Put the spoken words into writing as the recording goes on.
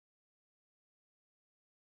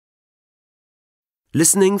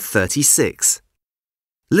Listening 36.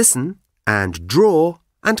 Listen and draw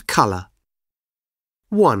and colour.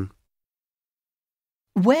 1.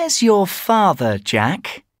 Where's your father,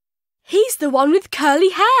 Jack? He's the one with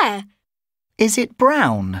curly hair. Is it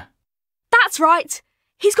brown? That's right.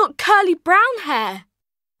 He's got curly brown hair.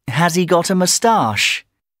 Has he got a moustache?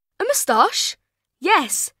 A moustache?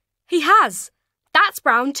 Yes, he has. That's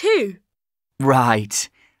brown too. Right.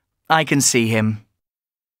 I can see him.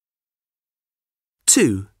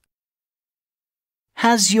 2.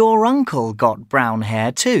 Has your uncle got brown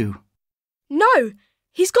hair too? No,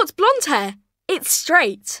 he's got blonde hair. It's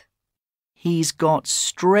straight. He's got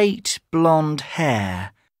straight blonde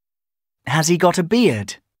hair. Has he got a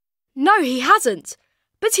beard? No, he hasn't.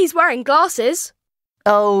 But he's wearing glasses.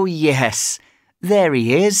 Oh, yes. There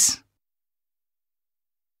he is.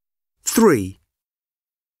 3.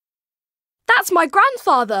 That's my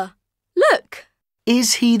grandfather. Look.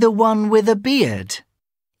 Is he the one with a beard?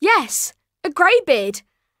 Yes, a grey beard.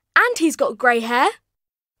 And he's got grey hair.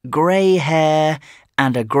 Grey hair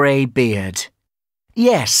and a grey beard.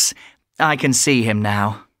 Yes, I can see him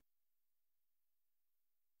now.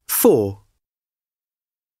 4.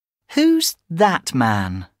 Who's that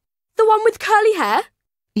man? The one with curly hair?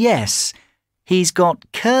 Yes, he's got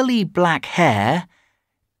curly black hair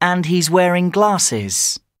and he's wearing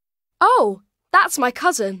glasses. Oh, that's my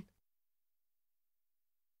cousin.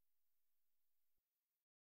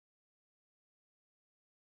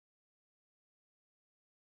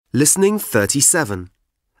 Listening 37.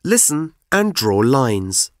 Listen and draw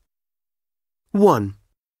lines. 1.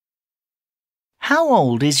 How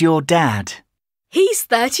old is your dad? He's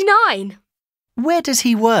 39. Where does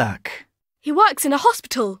he work? He works in a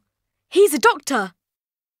hospital. He's a doctor.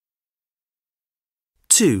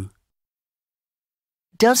 2.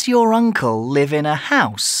 Does your uncle live in a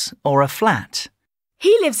house or a flat?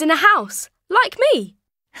 He lives in a house, like me.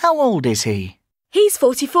 How old is he? He's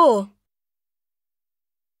 44.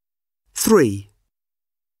 3.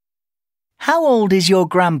 How old is your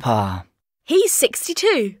grandpa? He's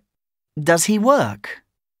 62. Does he work?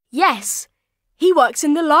 Yes, he works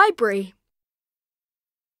in the library.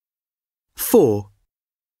 4.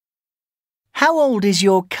 How old is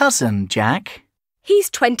your cousin, Jack? He's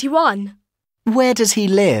 21. Where does he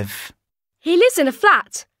live? He lives in a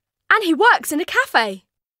flat and he works in a cafe.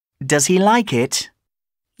 Does he like it?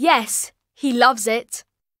 Yes, he loves it.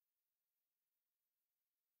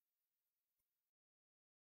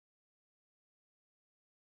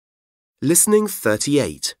 Listening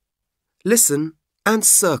 38. Listen and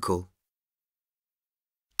circle.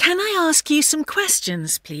 Can I ask you some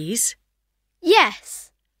questions, please?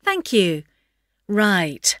 Yes. Thank you.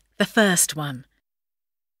 Right, the first one.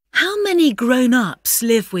 How many grown-ups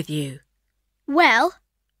live with you? Well,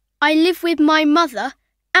 I live with my mother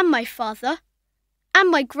and my father,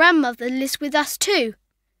 and my grandmother lives with us too.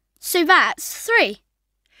 So that's 3.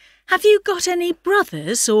 Have you got any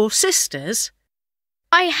brothers or sisters?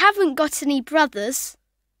 I haven't got any brothers,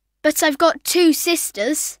 but I've got 2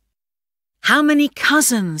 sisters. How many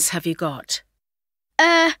cousins have you got?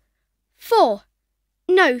 4.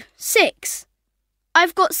 No, 6.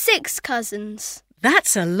 I've got 6 cousins.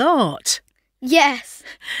 That's a lot. Yes.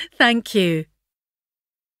 Thank you.